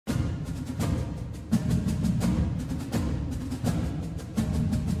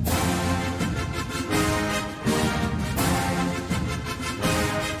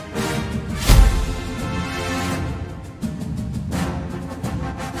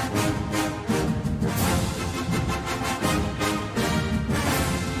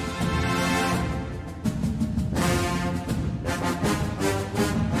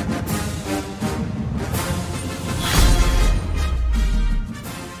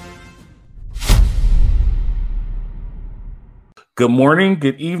Good morning,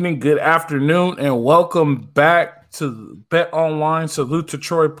 good evening, good afternoon, and welcome back to the Bet Online Salute to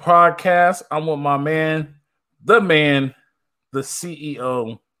Troy podcast. I'm with my man, the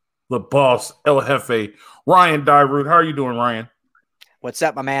CEO, the boss, El Jefe, Ryan Dyrud. How are you doing, Ryan? What's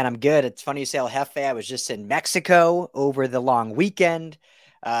up, my man? I'm good. It's funny you say El Jefe. I was just in Mexico over the long weekend.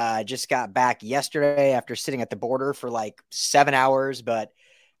 I just got back yesterday after sitting at the border for like 7 hours, but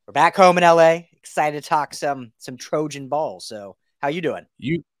we're back home in LA. Excited to talk some Trojan ball. So how you doing?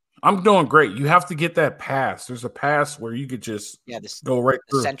 I'm doing great. You have to get that pass. There's a pass where you could just go right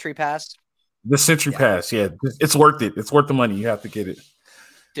through. The Century Pass? The Century Pass, yeah. It's worth it. It's worth the money. You have to get it.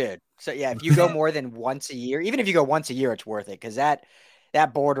 Dude, so yeah, if you go more than once a year, even if you go once a year, it's worth it because that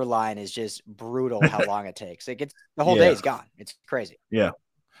borderline is just brutal how long it takes. It gets the whole day is gone. It's crazy. Yeah,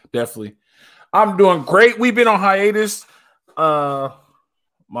 definitely. I'm doing great. We've been on hiatus. My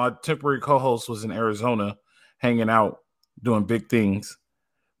temporary co-host was in Arizona hanging out, doing big things.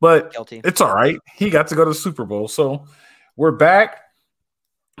 But It's all right. He got to go to the Super Bowl. So we're back.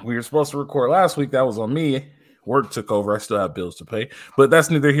 We were supposed to record last week. That was on me. Work took over. I still have bills to pay. But that's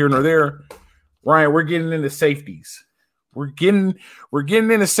neither here nor there. Ryan, we're getting into safeties. We're getting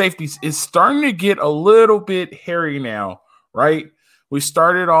into safeties. It's starting to get a little bit hairy now, right? We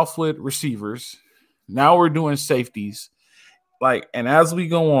started off with receivers. Now we're doing safeties. And as we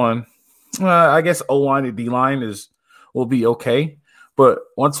go on, I guess O-line and D-line will be okay. But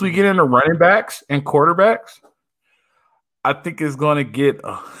once we get into running backs and quarterbacks, I think it's going to get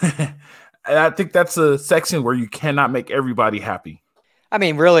I think that's a section where you cannot make everybody happy. I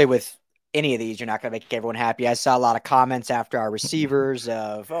mean, really, with any of these, you're not going to make everyone happy. I saw a lot of comments after our receivers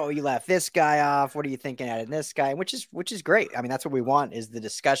of, "Oh, you left this guy off. What are you thinking adding this guy?" Which is great. I mean, that's what we want is the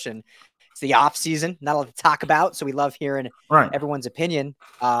discussion. It's the off season, not a lot to talk about, so we love hearing everyone's opinion.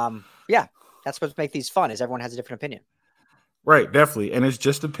 Yeah, that's supposed to make these fun. Is everyone has a different opinion? Right, definitely, and it's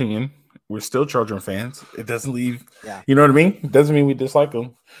just opinion. We're still Trojan fans. It doesn't leave. Yeah. You know what I mean? It doesn't mean we dislike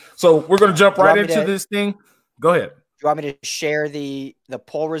them. So we're going to jump right into this thing. Go ahead. Do you want me to share the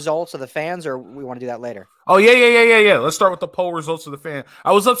poll results of the fans, or we want to do that later? Oh, yeah. Let's start with the poll results of the fan.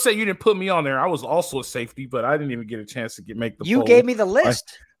 I was upset you didn't put me on there. I was also a safety, but I didn't even get a chance to make the poll. You gave me the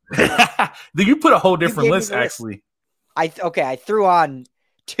list. You put a whole different list, actually. I threw on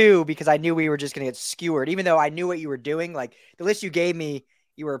 2 because I knew we were just going to get skewered, even though I knew what you were doing. Like the list you gave me,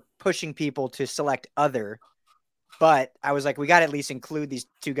 you were pushing people to select other, but I was like, we got to at least include these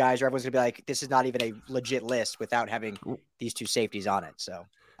 2 guys or everyone's gonna be like, this is not even a legit list without having these 2 safeties on it. So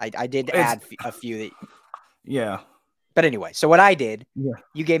I did add a few that. Yeah. But anyway, so what I did,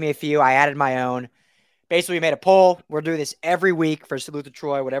 you gave me a few, I added my own. Basically, we made a poll. We're doing this every week for Salute to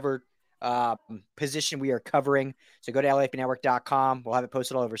Troy, whatever position we are covering. So go to lafbnetwork.com. We'll have it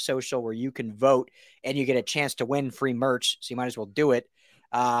posted all over social where you can vote and you get a chance to win free merch. So you might as well do it.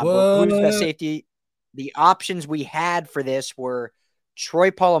 But who's the best safety? The options we had for this were Troy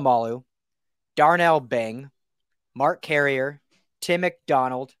Polamalu, Darnell Bang, Mark Carrier, Tim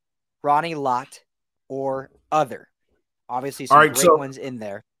McDonald, Ronnie Lott, or other. Obviously, some great ones in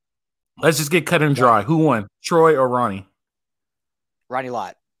there. Let's just get cut and dry. Who won, Troy or Ronnie? Ronnie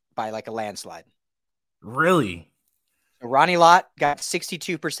Lott by like a landslide. Really? So Ronnie Lott got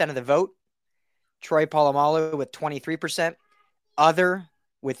 62% of the vote. Troy Polamalu with 23%. Other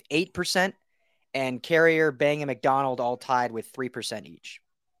with 8%. And Carrier, Bang, and McDonald all tied with 3% each.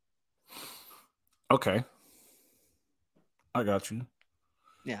 Okay. I got you.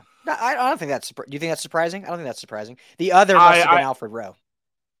 Yeah. I don't think that's – do you think that's surprising? I don't think that's surprising. The other must have been Alfred Rowe.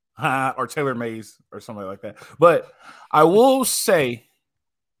 Or Taylor Mays or somebody like that. But I will say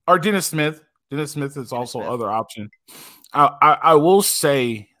 – or Dennis Smith. Dennis Smith is also other option. I will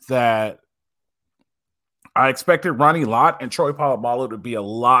say that I expected Ronnie Lott and Troy Polamalu to be a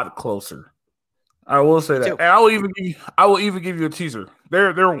lot closer. I will say that. And I will even give you a teaser.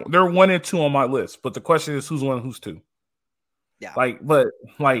 They're 1 and 2 on my list. But the question is who's 1 and who's 2. Yeah.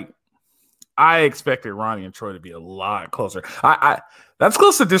 I expected Ronnie and Troy to be a lot closer. That's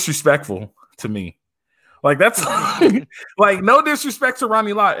close to disrespectful to me. That's no disrespect to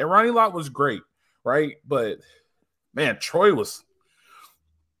Ronnie Lott. And Ronnie Lott was great, right? But man, Troy was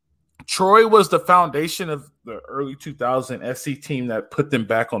the foundation of the early 2000 SC team that put them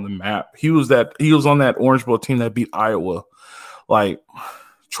back on the map. He was on that Orange Bowl team that beat Iowa.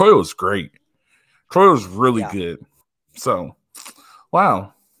 Troy was great. Troy was really good. So,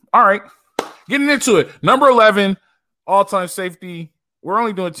 wow. All right. Getting into it. Number 11, all-time safety. We're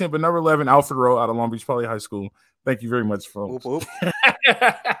only doing 10, but number 11, Alfred Rowe out of Long Beach Poly High School. Thank you very much, folks. Whoop, whoop.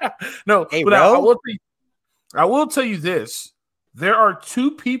 No, hey, but I will tell you this. There are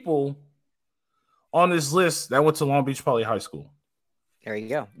 2 people on this list that went to Long Beach Poly High School. There you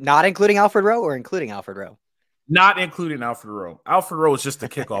go. Not including Alfred Rowe or including Alfred Rowe? Not including Alfred Rowe. Alfred Rowe is just a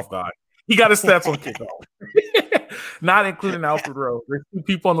kickoff guy. He got his stats on kickoff. Not including Alfred Rowe. There's 2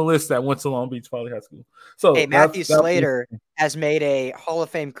 people on the list that went to Long Beach Poly High School. So hey, Matthew Slater has made a Hall of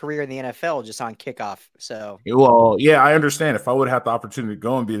Fame career in the NFL just on kickoff. So, well, yeah, I understand. If I would have had the opportunity to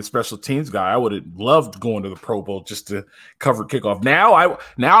go and be the special teams guy, I would have loved going to the Pro Bowl just to cover kickoff. Now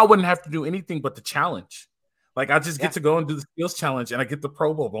I wouldn't have to do anything but the challenge. Like I just get to go and do the skills challenge, and I get the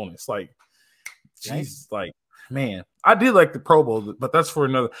Pro Bowl bonus. Like, geez, like man, I did like the Pro Bowl, but that's for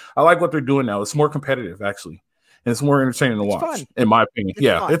another. I like what they're doing now. It's more competitive, actually, and it's more entertaining to watch, fun. in my opinion.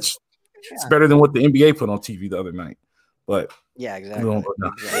 It's better than what the NBA put on TV the other night. But yeah,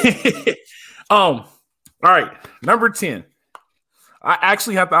 exactly. All right, number 10. I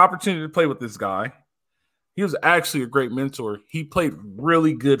actually had the opportunity to play with this guy. He was actually a great mentor. He played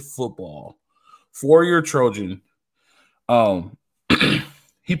really good football. 4-year Trojan.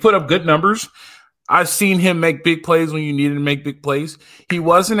 He put up good numbers. I've seen him make big plays when you needed to make big plays. He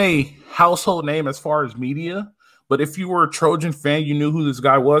wasn't a household name as far as media, but if you were a Trojan fan, you knew who this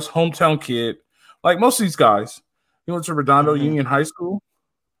guy was. Hometown kid. Like most of these guys. He went to Redondo Union High School.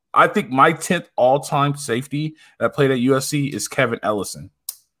 I think my 10th all-time safety that played at USC is Kevin Ellison.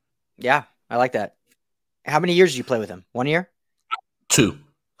 Yeah, I like that. How many years did you play with him? 1 year? 2.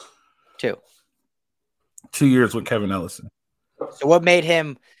 2 years with Kevin Ellison. So what made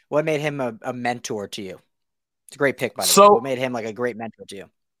him a mentor to you? It's a great pick, by the way. What made him like a great mentor to you?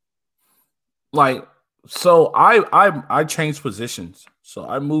 Like, so I changed positions. So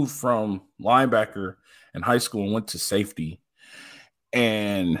I moved from linebacker in high school and went to safety.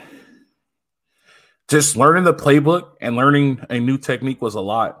 And just learning the playbook and learning a new technique was a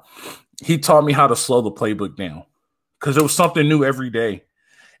lot. He taught me how to slow the playbook down because it was something new every day.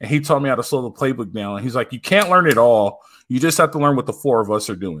 And he taught me how to slow the playbook down. And he's like, you can't learn it all. You just have to learn what the 4 of us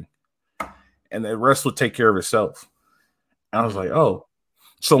are doing. And the rest will take care of itself. And I was like, oh.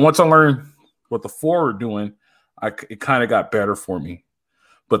 So once I learned what the 4 were doing, it kind of got better for me.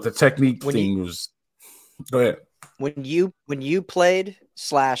 But the technique thing was – go ahead. When you played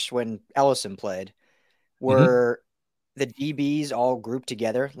 / when Ellison played, were the DBs all grouped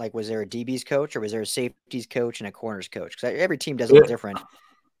together? Like, was there a DBs coach or was there a safeties coach and a corners coach? Because every team does a little different.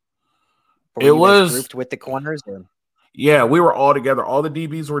 It was grouped with the corners. Or? Yeah, we were all together. All the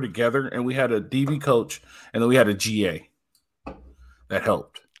DBs were together, and we had a DB coach, and then we had a GA that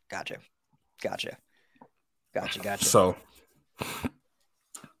helped. Gotcha. So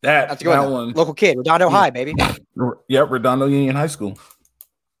that's a good one. Local kid, Redondo High, baby. Yep, Redondo Union High School.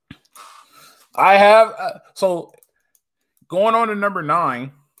 I have so going on to number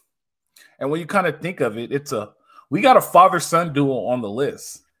 9, and when you kind of think of it, we got a father-son duo on the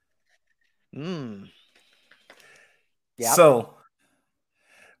list. Yeah. So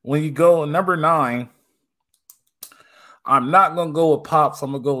when you go number 9, I'm not gonna go with Pops.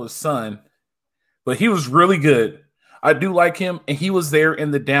 I'm gonna go with Son, but he was really good. I do like him, and he was there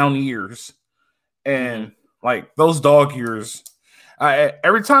in the down years, and like those dog years.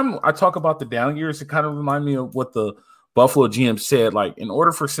 Every time I talk about the down years, it kind of reminds me of what the Buffalo GM said. Like, in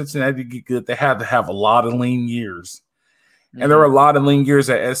order for Cincinnati to get good, they had to have a lot of lean years, and there were a lot of lean years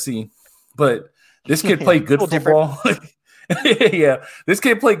at SC. But this kid played good football. Yeah, this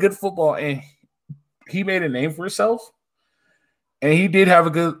kid played good football, and he made a name for himself. And he did have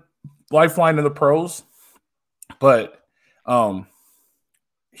a good lifeline in the pros, but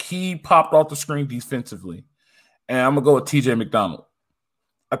he popped off the screen defensively. And I'm going to go with TJ McDonald.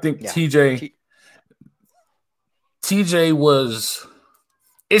 I think TJ was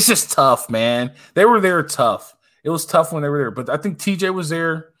 – it's just tough, man. They were there tough. It was tough when they were there. But I think TJ was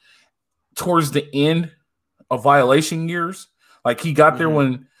there towards the end of violation years. Like, he got there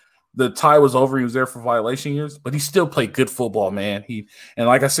when the tie was over. He was there for violation years. But he still played good football, man. And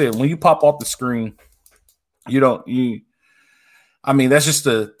like I said, when you pop off the screen, I mean, that's just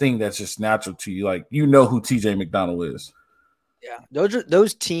a thing that's just natural to you. Like, you know who TJ McDonald is. Yeah.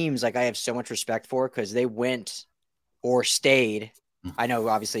 Those teams, like, I have so much respect for because they went or stayed. I know,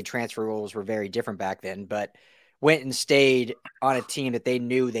 obviously, transfer rules were very different back then, but went and stayed on a team that they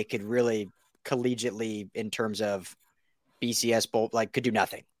knew they could really collegiately, in terms of BCS, could do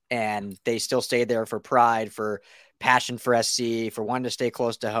nothing. And they still stayed there for pride, for passion for SC, for wanting to stay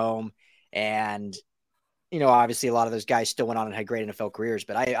close to home. And, obviously a lot of those guys still went on and had great NFL careers,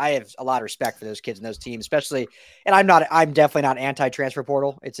 but I have a lot of respect for those kids and those teams, especially. And I'm definitely not anti-transfer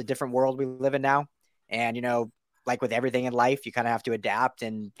portal. It's a different world we live in now. And, like with everything in life, you kind of have to adapt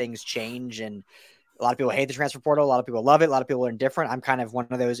and things change. And a lot of people hate the transfer portal. A lot of people love it. A lot of people are indifferent. I'm kind of one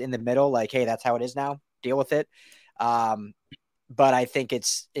of those in the middle, like, hey, that's how it is now. Deal with it. But I think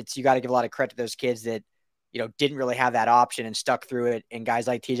it's you got to give a lot of credit to those kids that, didn't really have that option and stuck through it. And guys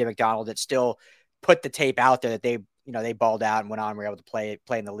like TJ McDonald that still put the tape out there that they balled out and went on and were able to play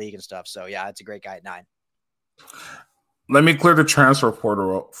in the league and stuff. So yeah, it's a great guy at 9. Let me clear the transfer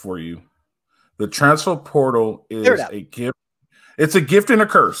portal up for you. The transfer portal is a gift. It's a gift and a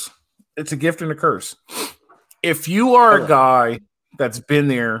curse. It's a gift and a curse. If you are a guy that's been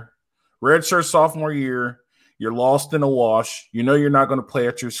there, redshirt sophomore year, you're lost in a wash, you're not going to play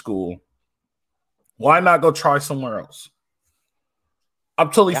at your school, why not go try somewhere else? I'm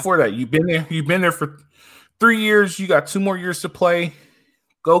totally for that. You've been there for 3 years. You got 2 more years to play.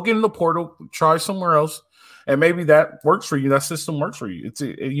 Go get in the portal, try somewhere else, and maybe that works for you. That system works for you.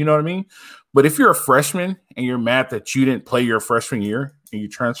 You know what I mean? But if you're a freshman and you're mad that you didn't play your freshman year and you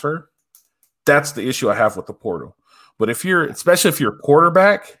transfer, that's the issue I have with the portal. But especially if you're a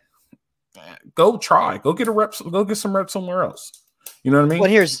quarterback, go try. Go get go get some reps somewhere else. You know what I mean? Well,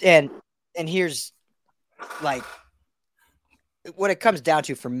 here's like what it comes down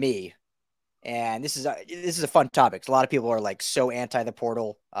to for me. And this is a fun topic. A lot of people are like so anti the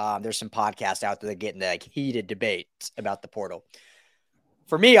portal. There's some podcasts out there that get into like heated debates about the portal.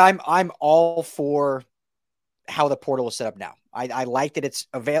 For me, I'm all for how the portal is set up now. I like that it's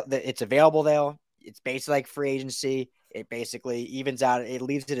available though. It's basically like free agency. It basically evens out. It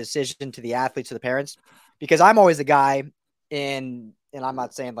leaves the decision to the athletes, to the parents, because I'm always the guy and I'm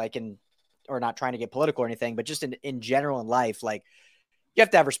not saying or not trying to get political or anything, but just in general in life, like, you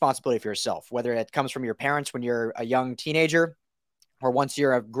have to have responsibility for yourself, whether it comes from your parents when you're a young teenager or once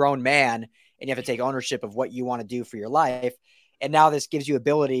you're a grown man and you have to take ownership of what you want to do for your life. And now this gives you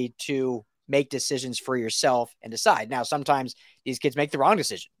ability to make decisions for yourself and decide. Now, sometimes these kids make the wrong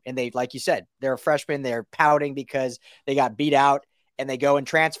decision and they, like you said, they're a freshman, they're pouting because they got beat out and they go and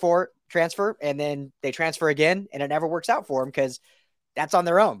transfer and then they transfer again and it never works out for them because that's on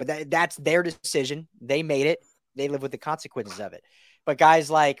their own. But that's their decision. They made it. They live with the consequences of it. But guys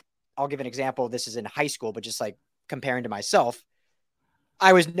like, I'll give an example. This is in high school, but just like comparing to myself,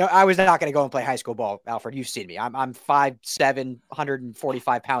 I was not going to go and play high school ball. Alfred, you've seen me. I'm 5'7",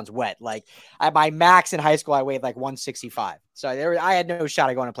 145 pounds wet. Like my max in high school, I weighed like 165. So I had no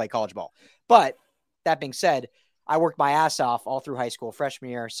shot at going to play college ball. But that being said, I worked my ass off all through high school, freshman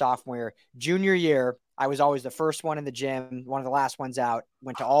year, sophomore year, junior year. I was always the first one in the gym, one of the last ones out.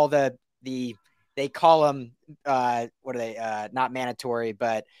 Went to all the they call them, what are they? Not mandatory,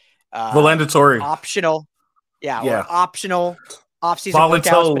 but voluntary, optional. Yeah. Yeah. Or optional off-season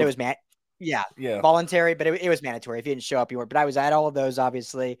workouts, but it was voluntary, but it was mandatory. If you didn't show up, you weren't. But I was at all of those,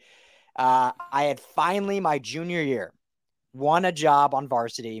 obviously. I had finally, my junior year, won a job on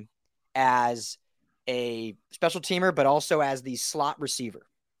varsity as a special teamer, but also as the slot receiver,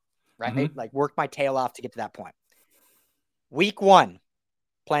 right? Mm-hmm. Like worked my tail off to get to that point. Week 1,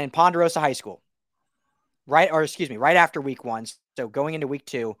 playing Ponderosa High School. Right after week 1. So going into week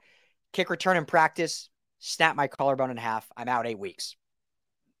 2, kick return in practice, snap my collarbone in half. I'm out 8 weeks.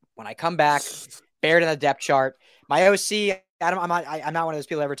 When I come back, buried in the depth chart. My OC, I'm not one of those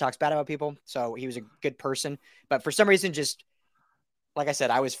people that ever talks bad about people. So he was a good person. But for some reason, just like I said,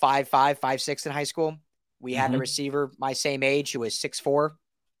 I was 5'5", 5'6" in high school. We had a receiver my same age who was 6'4".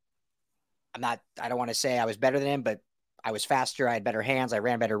 I don't want to say I was better than him, but I was faster. I had better hands. I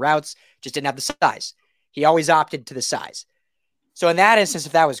ran better routes. Just didn't have the size. He always opted to the size. So in that instance,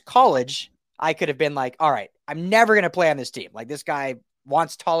 if that was college, I could have been like, all right, I'm never going to play on this team. Like this guy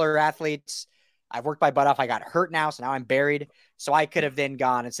wants taller athletes. I've worked my butt off. I got hurt now. So now I'm buried. So I could have then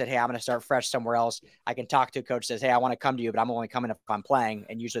gone and said, hey, I'm going to start fresh somewhere else. I can talk to a coach that says, hey, I want to come to you, but I'm only coming if I'm playing.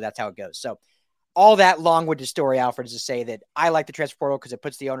 And usually that's how it goes. So all that long-winded story, Alfred, is to say that I like the transfer portal because it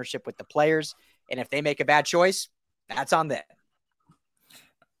puts the ownership with the players. And if they make a bad choice, that's on them.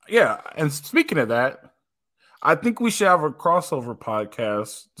 Yeah. And speaking of that, I think we should have a crossover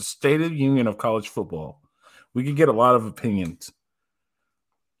podcast, the State of the Union of College Football. We could get a lot of opinions.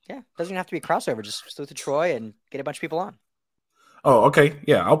 Yeah, doesn't even have to be a crossover. Just salute to Troy and get a bunch of people on. Oh, okay.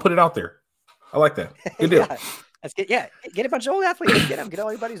 Yeah, I'll put it out there. I like that. Good deal. Let's get a bunch of old athletes. Get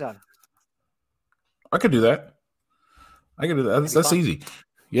all your buddies on. I could do that. That's easy.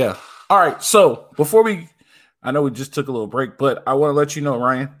 Yeah. All right. So before I know we just took a little break, but I want to let you know,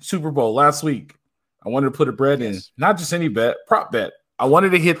 Ryan, Super Bowl last week. I wanted to put a bet in, not just any bet, prop bet. I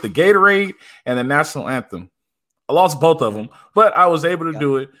wanted to hit the Gatorade and the national anthem. I lost both of them, but I was able to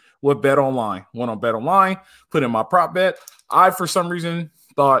do it with Bet Online. Went on Bet Online, put in my prop bet. I, for some reason,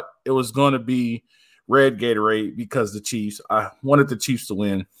 thought it was going to be red Gatorade because the Chiefs. I wanted the Chiefs to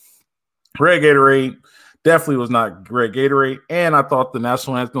win. Red Gatorade Definitely was not Greg Gatorade. And I thought the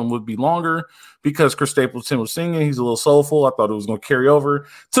national anthem would be longer because Chris Stapleton was singing. He's a little soulful. I thought it was going to carry over.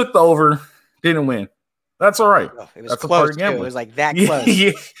 Took the over. Didn't win. That's all right. Oh, it was That's close, a part of too. gambling. It was like that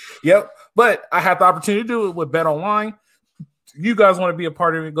close. Yep. But I had the opportunity to do it with Bet Online. You guys want to be a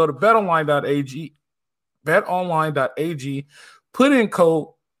part of it, go to betonline.ag. betonline.ag. Put in code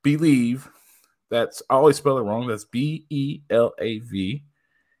BELIEVE. That's, I always spell it wrong. That's BELAV.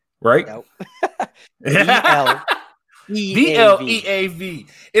 Right? Nope. BLEAV.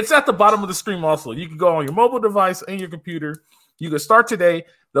 It's at the bottom of the screen also. You can go on your mobile device and your computer. You can start today.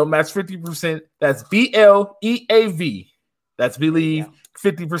 They'll match 50%. That's BLEAV. That's Believe.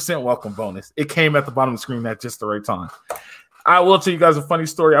 50% welcome bonus. It came at the bottom of the screen at just the right time. I will tell you guys a funny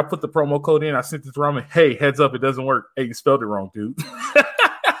story. I put the promo code in. I sent it to Roman. Hey, heads up, it doesn't work. Hey, you spelled it wrong, dude.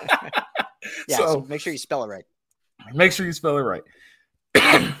 So make sure you spell it right. Make sure you spell it right.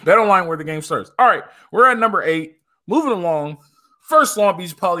 Bet Online, where the game starts. All right, we're at number 8. Moving along. First Long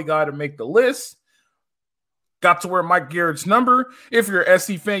Beach Poly guy to make the list. Got to wear Mike Garrett's number. If you're an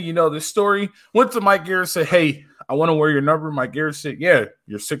SC fan, you know this story. Went to Mike Garrett, said, hey, I want to wear your number. Mike Garrett said, yeah,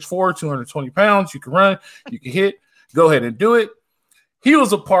 you're 6'4", 220 pounds. You can run. You can hit. Go ahead and do it. He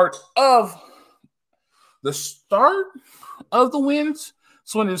was a part of the start of the wins.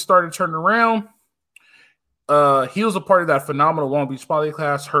 So when it started turning around, he was a part of that phenomenal Long Beach Poly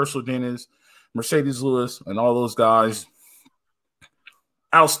class, Herschel Dennis, Mercedes Lewis, and all those guys.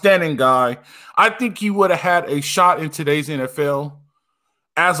 Outstanding guy. I think he would have had a shot in today's NFL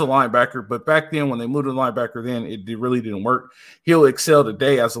as a linebacker, but back then when they moved to linebacker, then it really didn't work. He'll excel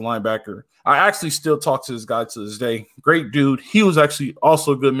today as a linebacker. I actually still talk to this guy to this day. Great dude. He was actually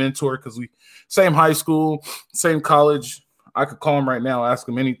also a good mentor because we same high school, same college. I could call him right now, ask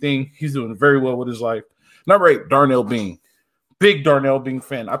him anything. He's doing very well with his life. Number 8, Darnell Bing. Big Darnell Bing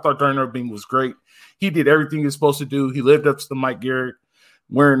fan. I thought Darnell Bing was great. He did everything he was supposed to do. He lived up to the Mike Garrett.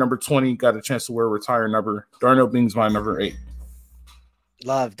 Wearing number 20, got a chance to wear a retire number. Darnell Bing's my number 8.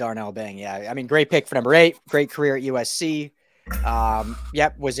 Love Darnell Bing. Yeah, I mean, great pick for number 8. Great career at USC.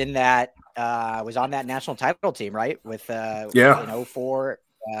 Was in that. Was on that national title team, right? With in 04.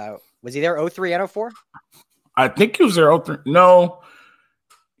 Was he there 03 and 04? I think he was there 03. No,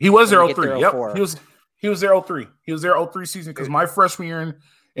 he was there 03. Yep, he was there 03. He was there 03 season because my freshman year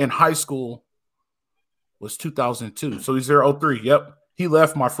in high school was 2002. So he's there 03. Yep. He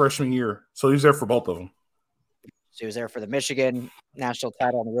left my freshman year, so he's there for both of them. So he was there for the Michigan national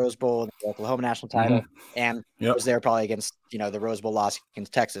title and the Rose Bowl, the Oklahoma national title, and was there probably against the Rose Bowl loss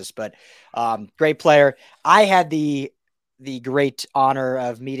against Texas. But great player. I had the great honor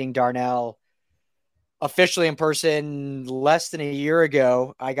of meeting Darnell officially in person less than a year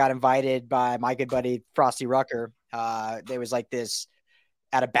ago. I got invited by my good buddy Frosty Rucker. There was like this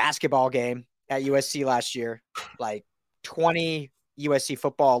at a basketball game at USC last year, like 20 USC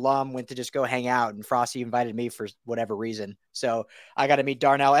football alum went to just go hang out, and Frosty invited me for whatever reason. So I got to meet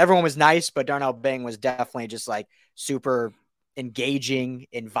Darnell. Everyone was nice, but Darnell Bing was definitely just like super engaging,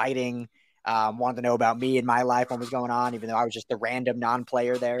 inviting, wanted to know about me and my life, what was going on, even though I was just the random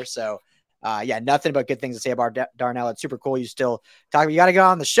non-player there. So nothing but good things to say about Darnell. It's super cool. You still talk. You got to go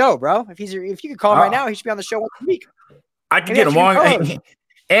on the show, bro. If you could call him right now, he should be on the show once a week. I can get him on.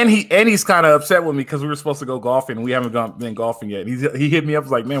 And he's kind of upset with me because we were supposed to go golfing and we haven't been golfing yet. He hit me up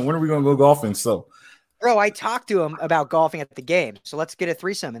like, man, when are we going to go golfing? So, bro, I talked to him about golfing at the game. So let's get a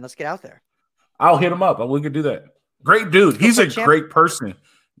threesome and let's get out there. I'll hit him up. We could do that. Great dude. He's a great person.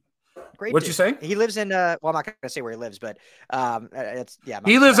 Great. What'd you say? He lives in well, I'm not going to say where he lives, but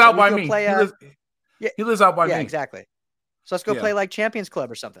he lives out by me. He lives out by me. Yeah, exactly. So let's go play like Champions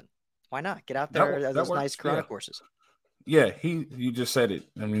Club or something. Why not? Get out there. Those nice Corona courses. Yeah, you just said it.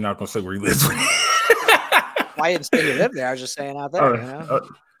 I'm not going to say where he lives. I didn't say he lived there. I was just saying out there.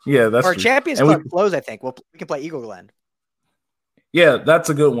 Yeah, that's or Champions Club close. I think we can play Eagle Glen. Yeah,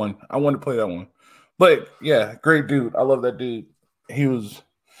 that's a good one. I want to play that one. But yeah, great dude. I love that dude. He was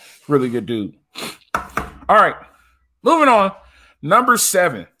really good dude. All right, moving on. Number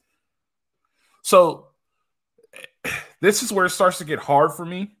 7. So this is where it starts to get hard for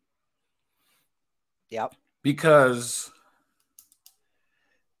me. Yep. Because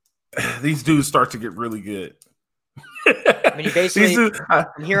these dudes start to get really good. I mean, you basically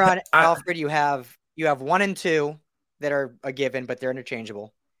from here on, Alfred, you have 1 and 2 that are a given, but they're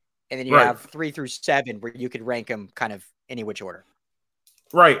interchangeable, and then you have 3 through 7 where you could rank them kind of any which order.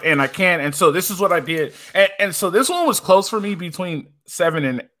 Right, and I can, and so this is what I did, and so this one was close for me between 7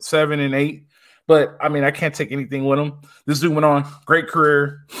 and 8, but I mean I can't take anything with him. This dude went on great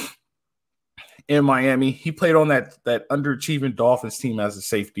career in Miami. He played on that underachieving Dolphins team as a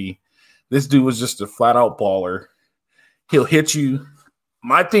safety This dude was just a flat out baller. He'll hit you.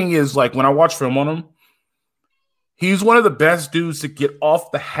 My thing is, like, when I watch film on him, he's one of the best dudes to get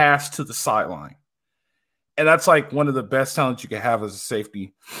off the hash to the sideline. And that's like one of the best talents you can have as a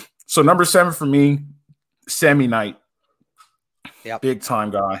safety. So number 7 for me, Sammy Knight. Yep. Big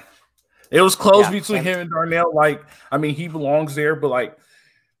time guy. It was close between him and Darnell. Like, I mean, he belongs there, but like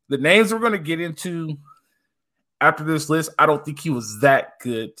the names we're going to get into after this list, I don't think he was that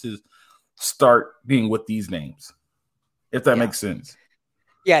good to start being with these names, if that makes sense.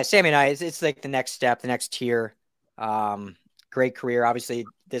 Yeah, Sammy Knight, it's like the next step, the next tier. Great career. Obviously,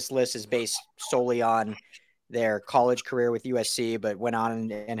 this list is based solely on their college career with USC, but went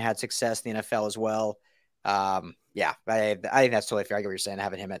on and had success in the NFL as well. I think that's totally fair. I get what you're saying,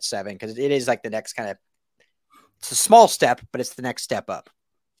 having him at 7, because it is like the next kind of, it's a small step, but it's the next step up.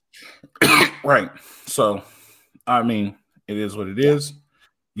 Right. So, I mean, it is what it is.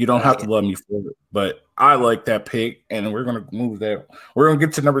 You don't have to love me for it, but I like that pick, and we're going to move there. We're going to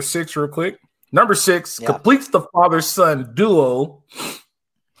get to number 6 real quick. Number 6 completes the father-son duo.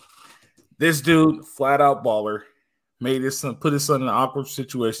 This dude, flat out baller, made his son, put his son in an awkward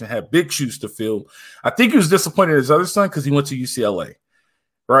situation, had big shoes to fill. I think he was disappointed in his other son because he went to UCLA,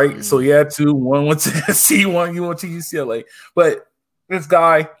 right? Mm-hmm. So he had 2. One went to SC, one went to UCLA. But this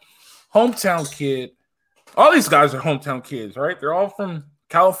guy, hometown kid, all these guys are hometown kids, right? They're all from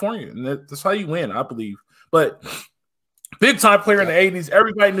California, and that's how you win, I believe. But big time player in the 80s.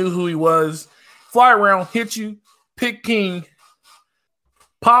 Everybody knew who he was. Fly around, hit you, pick king.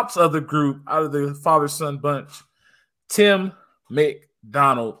 Pops of the group out of the father-son bunch, Tim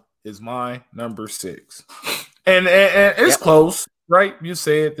McDonald is my number 6. And it's close, right? You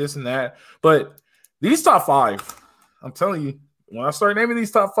say it, this and that. But these top 5, I'm telling you, when I start naming these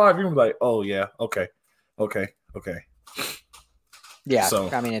top 5, you're going to be like, oh, yeah, okay. Yeah, so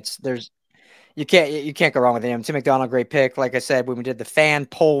I mean, you can't go wrong with him. Tim McDonald, great pick. Like I said, when we did the fan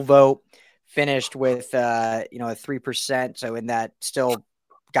poll vote, finished with a 3%. So in that still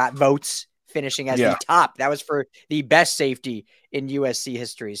got votes, finishing as the top. That was for the best safety in USC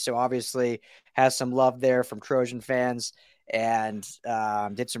history. So obviously has some love there from Trojan fans, and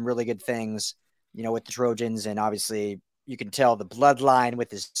did some really good things, with the Trojans. And obviously you can tell the bloodline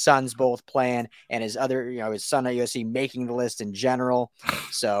with his sons both playing, and his other, his son at USC making the list in general.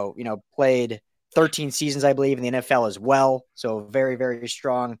 So, played 13 seasons, I believe, in the NFL as well. So very, very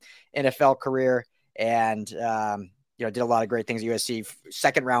strong NFL career, and, did a lot of great things at USC.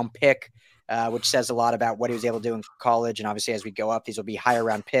 2nd round pick, which says a lot about what he was able to do in college. And obviously, as we go up, these will be higher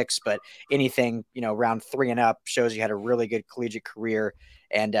round picks. But anything, round 3 and up shows you had a really good collegiate career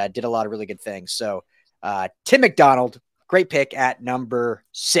and did a lot of really good things. So Tim McDonald, great pick at number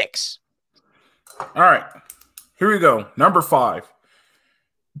 6. All right, here we go. Number 5.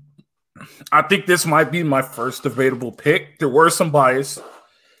 I think this might be my first debatable pick. There were some bias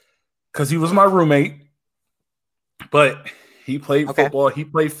because he was my roommate. But he played football. He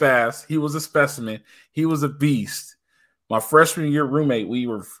played fast. He was a specimen. He was a beast. My freshman year roommate, we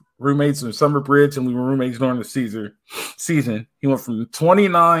were roommates in Summer Bridge, and we were roommates during the season. He went from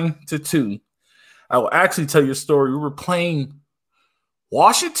 29 to 2. I will actually tell you a story. We were playing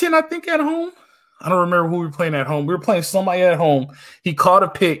Washington, I think, at home. I don't remember who we were playing at home. We were playing somebody at home. He caught a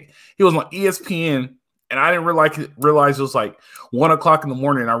pick. He was on ESPN, and I didn't realize it was like 1 o'clock in the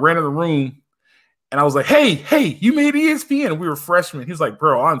morning. I ran in the room. And I was like, hey, you made ESPN. We were freshmen. He was like,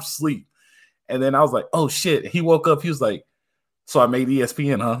 bro, I'm asleep. And then I was like, oh, shit. He woke up. He was like, so I made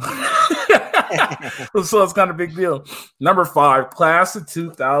ESPN, huh? So it's kind of a big deal. Number 5, class of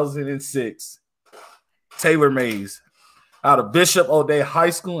 2006, Taylor Mays, out of Bishop O'Day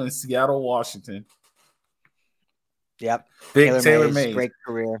High School in Seattle, Washington. Yep. Big Taylor Mays. Great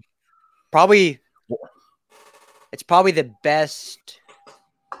career. It's probably the best.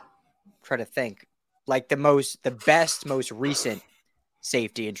 Try to think. Like the best, most recent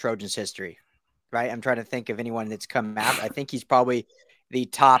safety in Trojans history, right? I'm trying to think of anyone that's come out. I think he's probably the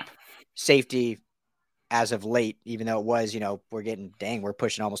top safety as of late, even though it was, we're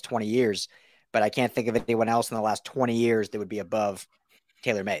pushing almost 20 years, but I can't think of anyone else in the last 20 years that would be above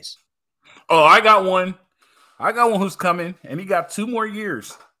Taylor Mays. Oh, I got one who's coming, and he got 2 more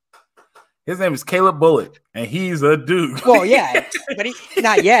years. His name is Caleb Bullock, and he's a dude. Well, yeah, but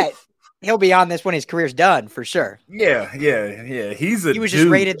not yet. He'll be on this when his career's done, for sure. Yeah. He was just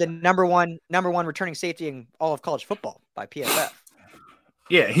rated the number one returning safety in all of college football by PFF.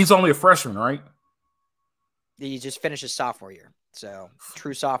 Yeah, he's only a freshman, right? He just finished his sophomore year, so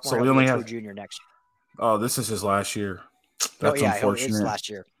true sophomore. So we only have junior next year. Oh, this is his last year. That's unfortunate. It's last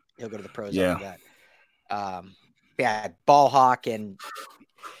year. He'll go to the pros after that. Ball hawk, and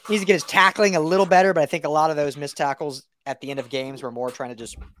needs to get his tackling a little better, but I think a lot of those missed tackles at the end of games were more trying to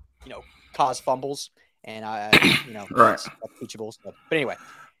just, cause fumbles. And, right. that's teachable. So. But anyway,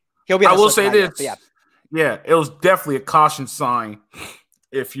 he'll be. I will say this. Yeah, it was definitely a caution sign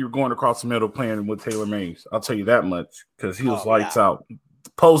if you're going across the middle playing with Taylor Mays. I'll tell you that much because he was lights out.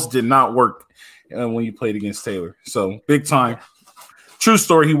 Post did not work when you played against Taylor. So big time. Yeah. True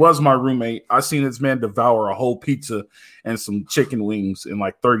story. He was my roommate. I seen this man devour a whole pizza and some chicken wings in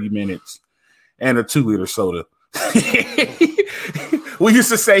like 30 minutes and a 2-liter soda. We used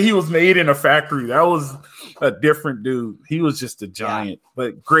to say he was made in a factory. That was a different dude. He was just a giant,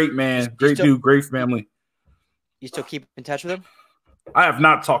 but great man, great dude, great family. You still keep in touch with him? I have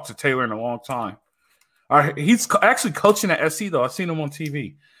not talked to Taylor in a long time. He's actually coaching at SC, though. I've seen him on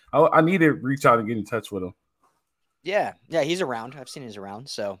TV. I need to reach out and get in touch with him. Yeah, he's around. I've seen he's around.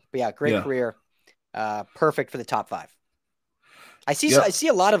 So, but yeah, great career. Perfect for the top 5. I see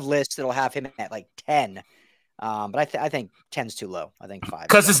a lot of lists that'll have him at like 10. But I think 10's too low. I think 5.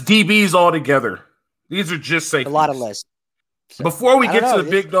 Because it's DBs all together. These are just safeties. A lot of lists. So, before we get to the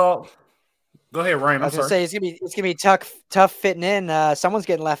big dog, go ahead, Ryan. I was going to say it's gonna be tough fitting in. Someone's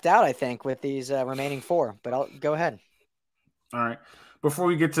getting left out, I think, with these remaining 4. But I'll go ahead. All right. Before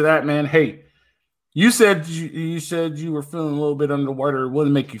we get to that, man, hey, you said you were feeling a little bit underwater. It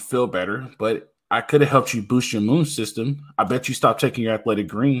wouldn't make you feel better, but I could have helped you boost your immune system. I bet you stopped taking your athletic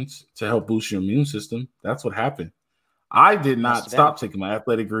greens to help boost your immune system. That's what happened. I did not stop taking my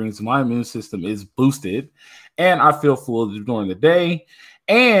athletic greens. My immune system is boosted, and I feel full during the day,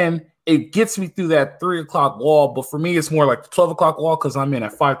 and it gets me through that 3 o'clock wall. But for me, it's more like the 12 o'clock wall because I'm in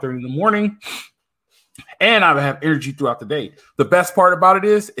at 5:30 in the morning, and I have energy throughout the day. The best part about it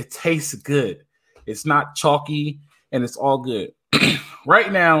is it tastes good. It's not chalky, and it's all good.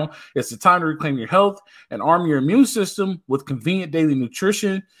 Right now, it's the time to reclaim your health and arm your immune system with convenient daily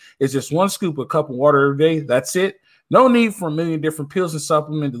nutrition. It's just 1 scoop of a cup of water every day. That's it. No need for a million different pills and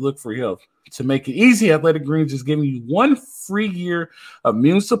supplements to look for your health. To make it easy, Athletic Greens is giving you 1 free year of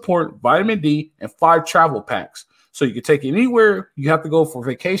immune support, vitamin D, and 5 travel packs. So you can take it anywhere you have to go for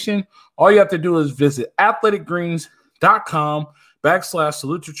vacation. All you have to do is visit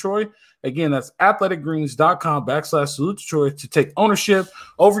athleticgreens.com/salute to Troy. Again, that's athleticgreens.com/salute to Troy to take ownership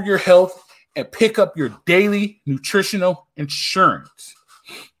over your health and pick up your daily nutritional insurance.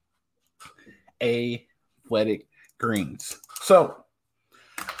 Athletic Greens. So,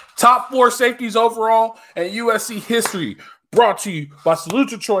 top 4 safeties overall and USC history brought to you by Salute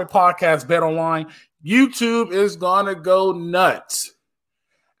to Troy Podcast Bet Online. YouTube is going to go nuts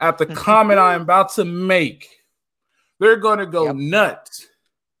at the comment I am about to make. They're going to go nuts.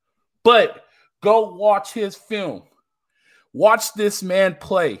 But go watch his film. Watch this man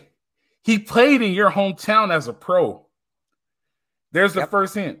play. He played in your hometown as a pro. There's the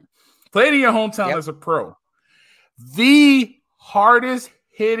first hint. Played in your hometown as a pro. The hardest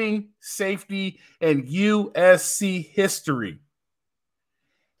hitting safety in USC history.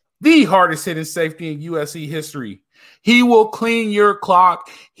 The hardest hitting safety in USC history. He will clean your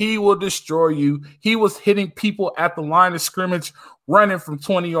clock. He will destroy you. He was hitting people at the line of scrimmage, running from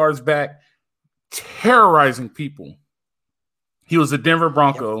 20 yards back, terrorizing people. He was a Denver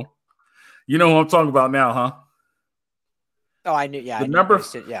Bronco. Yep. You know who I'm talking about now, huh? Oh, I knew. Yeah, the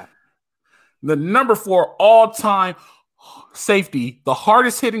number 4 all-time safety, the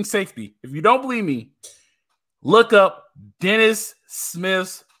hardest hitting safety. If you don't believe me, look up Dennis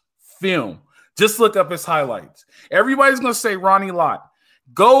Smith's film. Just look up his highlights. Everybody's going to say Ronnie Lott.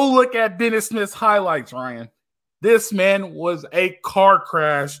 Go look at Dennis Smith's highlights, Ryan. This man was a car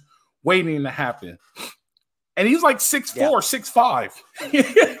crash waiting to happen. And he's like 6'4", 6'5".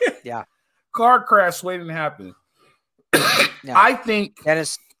 Yeah. Car crash waiting to happen. I think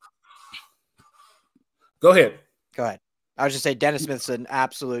Dennis. Go ahead. I was just saying Dennis Smith's an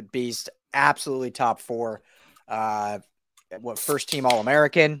absolute beast, absolutely top 4. First team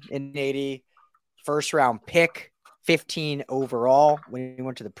All-American in 80, first round pick, 15 overall when he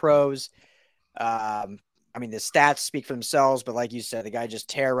went to the pros. I mean, the stats speak for themselves, but like you said, the guy just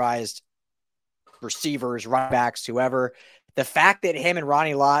terrorized receivers, running backs, whoever. The fact that him and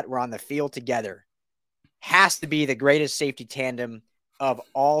Ronnie Lott were on the field together has to be the greatest safety tandem of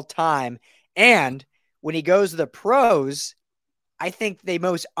all time. And when he goes to the pros, I think the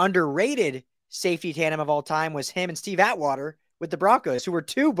most underrated safety tandem of all time was him and Steve Atwater with the Broncos, who were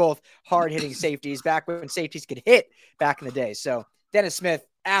both hard-hitting safeties back when safeties could hit back in the day. So Dennis Smith,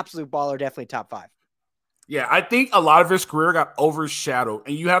 absolute baller, definitely top 5. Yeah, I think a lot of his career got overshadowed,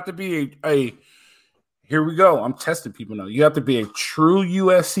 and you have to be here we go. I'm testing people now. You have to be a true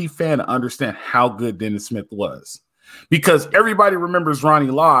USC fan to understand how good Dennis Smith was. because everybody remembers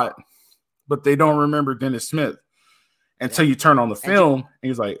Ronnie Lott, but they don't remember Dennis Smith until you turn on the film and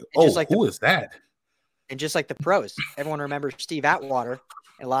he's like, oh, who is that? And just like the pros, everyone remembers Steve Atwater,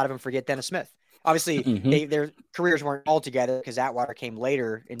 and a lot of them forget Dennis Smith. Obviously, their careers weren't all together because Atwater came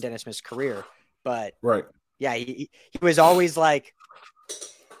later in Dennis Smith's career. But yeah, he was always like,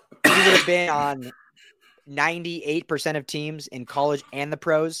 he would have been on 98% of teams in college and the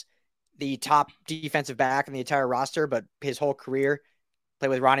pros, the top defensive back in the entire roster, but his whole career played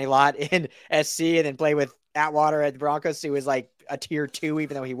with Ronnie Lott in SC and then play with Atwater at the Broncos. So he was like a tier 2,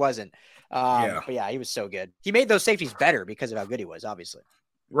 even though he wasn't. But yeah, he was so good. He made those safeties better because of how good he was, obviously.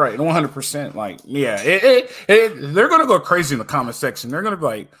 Right, 100%. Like, yeah, they're gonna go crazy in the comment section. They're gonna be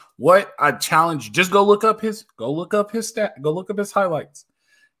like, "What?" I challenge you. Just go look up his stat. Go look up his highlights.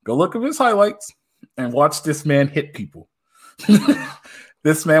 Go look up his highlights and watch this man hit people.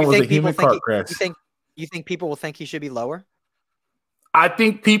 This man was a human car crash. You think people will think he should be lower? I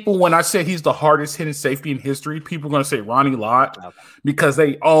think people, when I say he's the hardest hitting safety in history, people are going to say Ronnie Lott because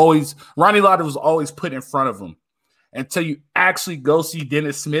Ronnie Lott was always put in front of him until you actually go see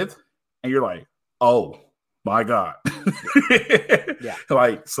Dennis Smith and you're like, oh my God. Yeah.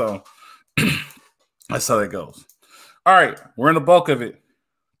 Like, so that's how that goes. All right. We're in the bulk of it.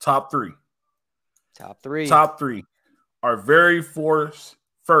 Top three. Our very first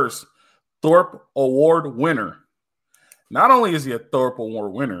Thorpe Award winner. Not only is he a Thorpe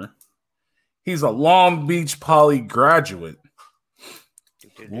Award winner, he's a Long Beach Poly graduate.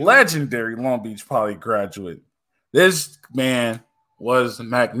 Legendary Long Beach Poly graduate. This man was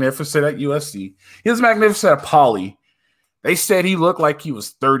magnificent at USC. He was magnificent at Poly. They said he looked like he was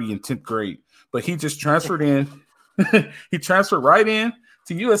 30 in 10th grade, but he just transferred in. He transferred right in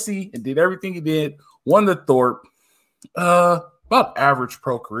to USC and did everything he did. Won the Thorpe. About average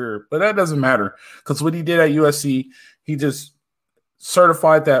pro career, but that doesn't matter because what he did at USC, he just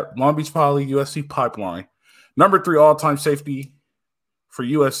certified that Long Beach Poly USC pipeline. Number 3 all-time safety for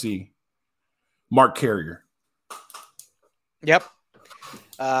USC, Mark Carrier. Yep.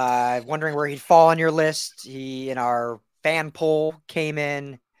 Wondering where he'd fall on your list. He, in our fan poll, came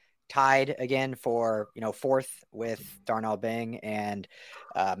in tied again for 4th with Darnell Bing and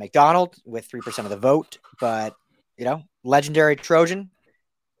McDonald with 3% of the vote, but legendary Trojan,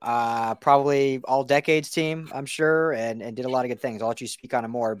 probably all decades team, I'm sure, and did a lot of good things. I'll let you speak on it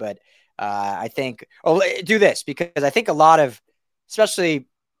more, but I think do this because I think a lot of, especially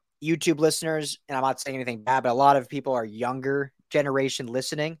YouTube listeners, and I'm not saying anything bad, but a lot of people are younger generation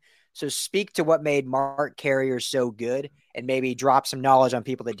listening. So speak to what made Mark Carrier so good and maybe drop some knowledge on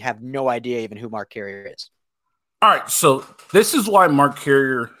people that have no idea even who Mark Carrier is. All right, so this is why Mark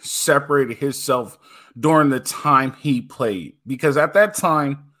Carrier separated himself during the time he played, because at that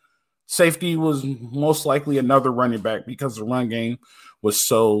time, safety was most likely another running back because the run game was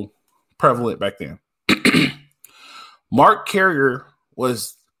so prevalent back then. Mark Carrier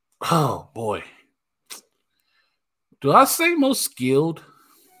was, oh boy, do I say most skilled?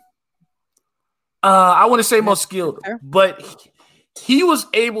 I want to say most skilled, but he was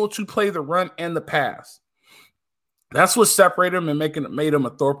able to play the run and the pass. That's what separated him and made him a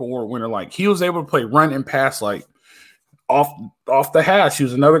Thorpe Award winner. Like, he was able to play run and pass like off the hash. He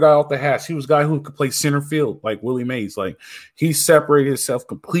was another guy off the hash. He was a guy who could play center field like Willie Mays. Like, he separated himself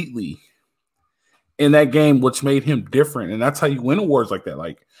completely in that game, which made him different. And that's how you win awards like that.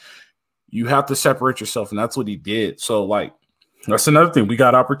 Like, you have to separate yourself, and that's what he did. So, like, that's another thing. We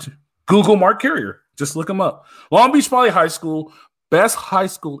got opportunity. Google Mark Carrier. Just look him up. Long Beach Poly High School. Best high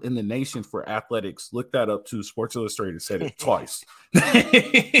school in the nation for athletics. Look that up too. Sports Illustrated said it twice.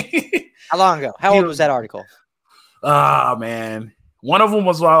 How long ago? How old was that article? Man. One of them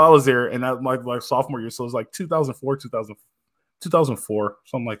was while I was there, and that like sophomore year. So it was like 2004, 2004,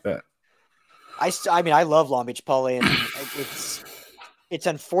 something like that. I mean, I love Long Beach Poly, and it's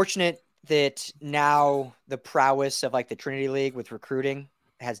unfortunate that now the prowess of like the Trinity League with recruiting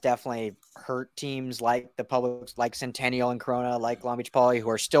has definitely hurt teams like the public, like Centennial and Corona, like Long Beach Poly, who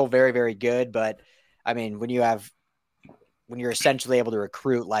are still very, very good. But I mean, when you're essentially able to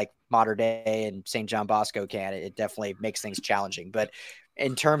recruit like Mater Dei and St. John Bosco can, it definitely makes things challenging. But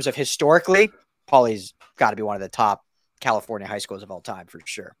in terms of historically, Poly's got to be one of the top California high schools of all time for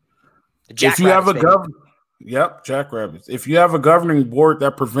sure. Jackrabbits. If you have a governing board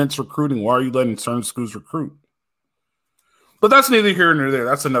that prevents recruiting, why are you letting certain schools recruit? But that's neither here nor there.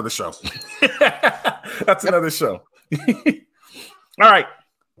 That's another show. That's another show. All right.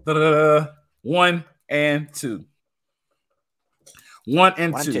 1 and 2. 1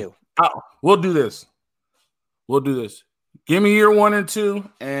 and 2. We'll do this. Give me your 1 and 2,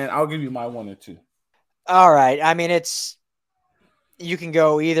 and I'll give you my 1 and 2. All right. I mean, you can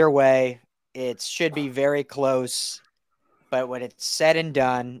go either way. It should be very close. But when it's said and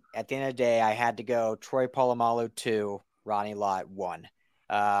done, at the end of the day, I had to go Troy Polamalu 2, Ronnie Lott 1.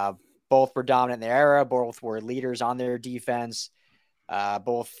 Both were dominant in their era. Both were leaders on their defense.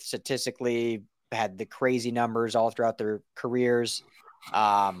 Both statistically had the crazy numbers all throughout their careers.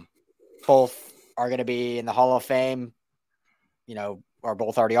 Both are going to be in the Hall of Fame, are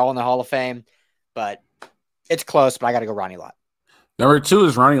both already all in the Hall of Fame. But it's close, but I got to go Ronnie Lott. Number 2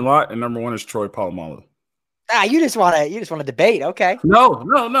 is Ronnie Lott, and number 1 is Troy Polamalu. You just want to debate, okay?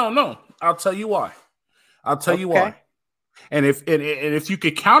 No. I'll tell you why. You why. And if you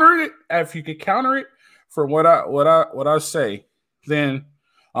could counter it from what I say, then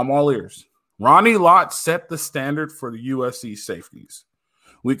I'm all ears. Ronnie Lott set the standard for the USC safeties.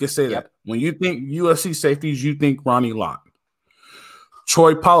 We could say that. When you think USC safeties, you think Ronnie Lott.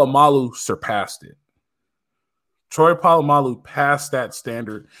 Troy Polamalu surpassed it. Troy Polamalu passed that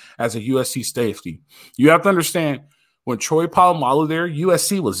standard as a USC safety. You have to understand, when Troy Polamalu there,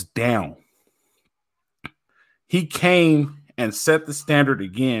 USC was down. He came and set the standard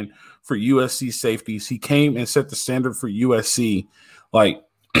again for USC safeties. He came and set the standard for USC. Like,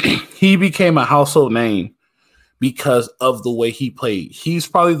 he became a household name because of the way he played. He's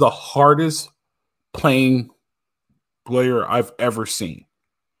probably the hardest playing player I've ever seen,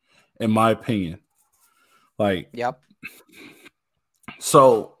 in my opinion.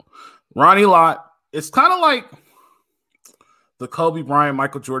 So Ronnie Lott, it's kind of like the Kobe Bryant,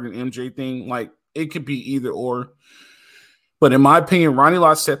 Michael Jordan, MJ thing. Like, it could be either or. But in my opinion, Ronnie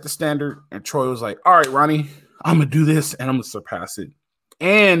Lott set the standard, and Troy was like, all right, Ronnie, I'm going to do this, and I'm going to surpass it.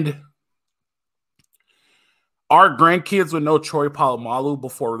 And our grandkids would know Troy Polamalu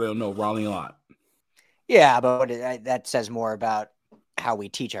before they'll know Ronnie Lott. Yeah, but that says more about how we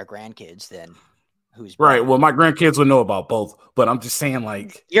teach our grandkids than who's better. Right. Well, my grandkids would know about both, but I'm just saying,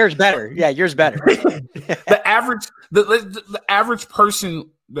 like, yours better. Yeah, yours better. the average person,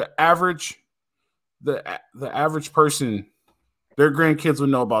 the average person, their grandkids would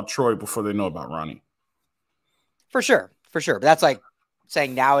know about Troy before they know about Ronnie. For sure. But that's like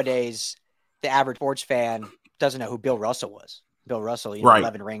saying nowadays the average sports fan doesn't know who Bill Russell was. Bill Russell, right.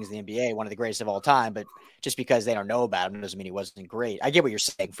 11 rings in the NBA, one of the greatest of all time, but just because they don't know about him doesn't mean he wasn't great. I get what you're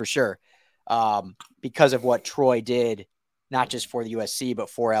saying, for sure. Because of what Troy did, not just for the USC, but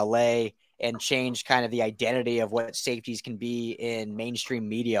for LA, and changed kind of the identity of what safeties can be in mainstream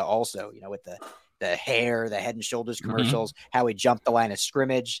media also, with the hair, the Head and Shoulders commercials, how he jumped the line of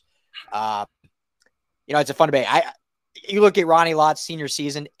scrimmage. It's a fun debate. You look at Ronnie Lott's senior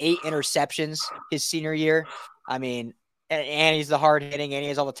season, 8 interceptions his senior year. I mean, and he's the hard hitting, and he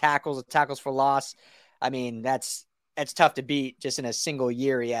has all the tackles for loss. I mean, that's tough to beat just in a single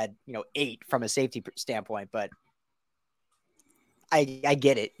year. He had, 8 from a safety standpoint, but I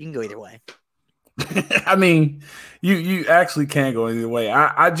get it. You can go either way. I mean, you actually can go either way.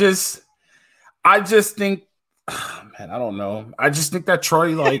 I just think, man, I don't know. I just think that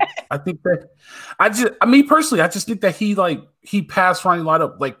Troy, I think that personally, I just think that he passed Ronnie Lott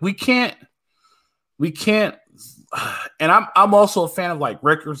up. Like, we can't, and I'm also a fan of,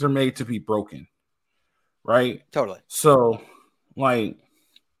 records are made to be broken. Right? Totally. So, we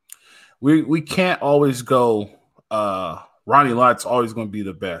can't always go, Ronnie Lott's always going to be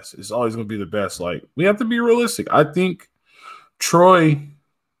the best. It's always going to be the best. Like, we have to be realistic. I think Troy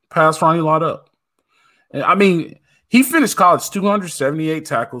passed Ronnie Lott up. And I mean, he finished college 278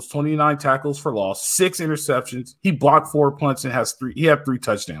 tackles, 29 tackles for loss, 6 interceptions. He blocked 4 punts and he had 3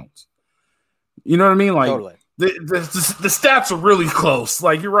 touchdowns. You know what I mean? Like, totally. The stats are really close.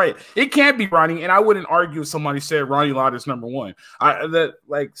 Like, you're right. It can't be Ronnie, and I wouldn't argue if somebody said Ronnie Lott is number 1.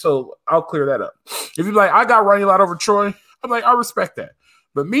 So I'll clear that up. If you're like, I got Ronnie Lott over Troy, I'm like, I respect that.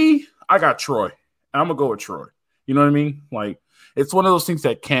 But me, I got Troy, and I'm gonna go with Troy. You know what I mean? Like, it's one of those things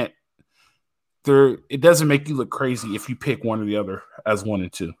that can't. It doesn't make you look crazy if you pick one or the other as 1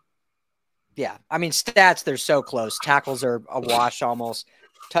 and 2. Yeah, I mean, stats, they're so close. Tackles are a wash almost.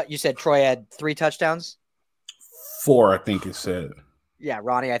 You said Troy had 3 touchdowns? 4, I think it said. Yeah,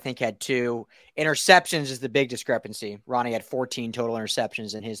 Ronnie, I think, had 2. Interceptions is the big discrepancy. Ronnie had 14 total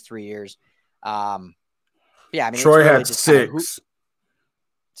interceptions in his 3 years. Yeah, I mean, Troy had 6.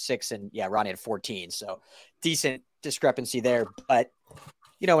 6, and Ronnie had 14. So decent discrepancy there. But,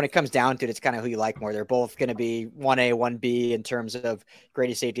 when it comes down to it, it's kind of who you like more. They're both going to be 1A, 1B in terms of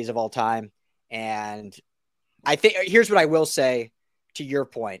greatest safeties of all time. And I think here's what I will say to your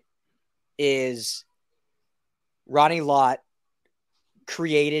point is Ronnie Lott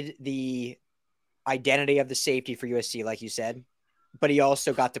created the identity of the safety for USC, like you said. but he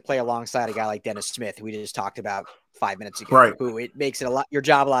also got to play alongside a guy like Dennis Smith, who we just talked about 5 minutes ago, Right. who it makes it your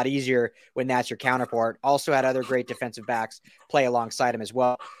job a lot easier when that's your counterpart. Also had other great defensive backs play alongside him as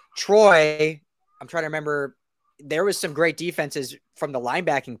well. Troy, I'm trying to remember, there was some great defenses from the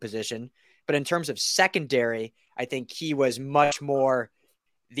linebacking position, but in terms of secondary, I think he was much more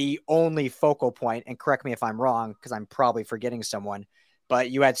the only focal point. And correct me if I'm wrong, because I'm probably forgetting someone,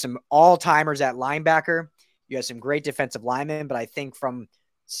 but you had some all-timers at linebacker. You had some great defensive linemen, but I think from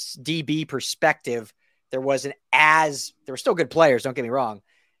DB perspective, there were still good players, don't get me wrong,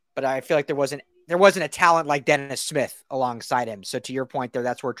 but I feel like there wasn't a talent like Dennis Smith alongside him. So to your point there,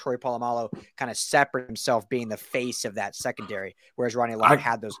 that's where Troy Polamalu kind of separated himself, being the face of that secondary, whereas Ronnie Lott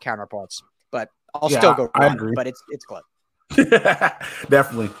had those counterparts. But I'll still go Ronnie, I agree. But it's close.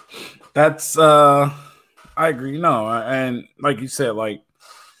 Definitely. That's I agree. No, and like you said, like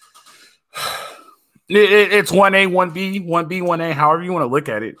it's 1A, 1B, 1B, 1A, however you want to look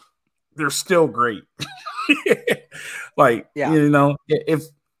at it. They're still great. Like, you know, it's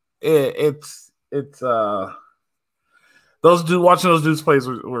those dudes, watching those dudes plays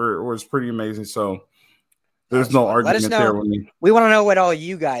was pretty amazing. So there's no argument there with me. We want to know what all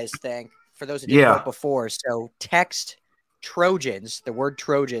you guys think, for those who didn't vote before. So text Trojans, the word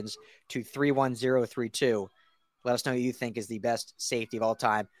Trojans, to 31032. Let us know who you think is the best safety of all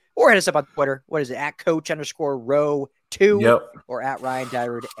time. Or hit us up on Twitter. What is it? At Coach_Row2 or at Ryan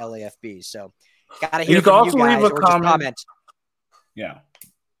Dyrud LAFB. So gotta hear from you guys, or just comment. Yeah.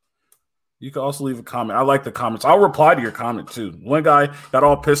 You can also leave a comment. I like the comments. I'll reply to your comment too. One guy got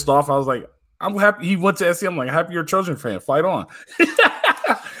all pissed off. I was like, I'm happy he went to SC. I'm like, happy you're a Trojan fan. Fight on.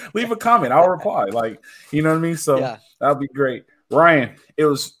 Leave a comment. I'll reply. Like, you know what I mean? So that'll be great. Ryan,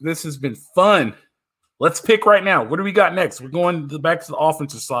 this has been fun. Let's pick right now. What do we got next? We're going back to the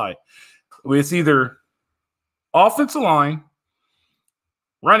offensive side. It's either offensive line,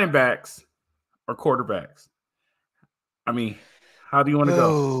 running backs, or quarterbacks. I mean, how do you want to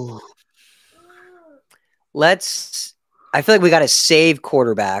go? I feel like we got to save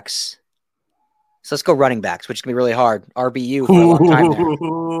quarterbacks. So let's go running backs, which can be really hard. RBU for a long time there.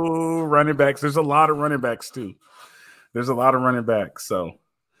 Running backs. There's a lot of running backs too. There's a lot of running backs. So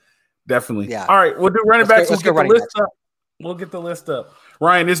definitely. Yeah. All right. We'll do running backs. We'll get the list up. We'll get the list up.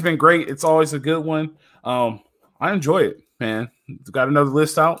 Ryan, it's been great. It's always a good one. I enjoy it, man. Got another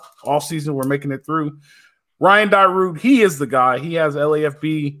list out. All season, we're making it through. Ryan Dyrud, he is the guy. He has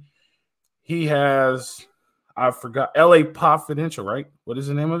LAFB. He has, I forgot, LA Confidential, right? What is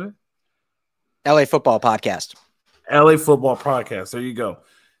the name of it? LA Football Podcast. LA Football Podcast. There you go.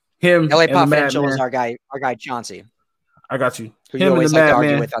 Him. LA Confidential is our guy Chauncey. I got you. Who you always like to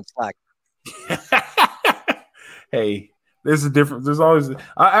argue with on Slack. Hey, there's a difference. There's always.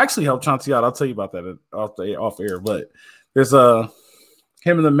 I actually helped Chauncey out. I'll tell you about that off air. But there's him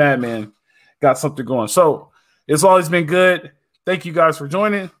and the Madman got something going. So it's always been good. Thank you guys for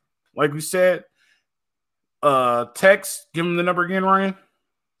joining. Like we said, text. Give them the number again, Ryan.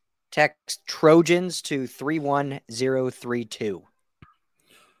 Text Trojans to 31032.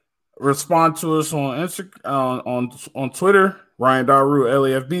 Respond to us on Instagram, on Twitter, Ryan Daru,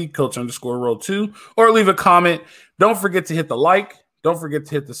 LAFB, Coach_Row2, or leave a comment. Don't forget to hit the like. Don't forget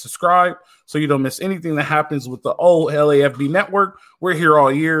to hit the subscribe so you don't miss anything that happens with the old LAFB network. We're here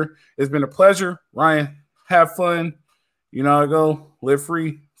all year. It's been a pleasure. Ryan, have fun. You know how to go. Live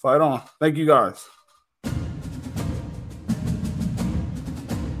free. Fight on. Thank you, guys.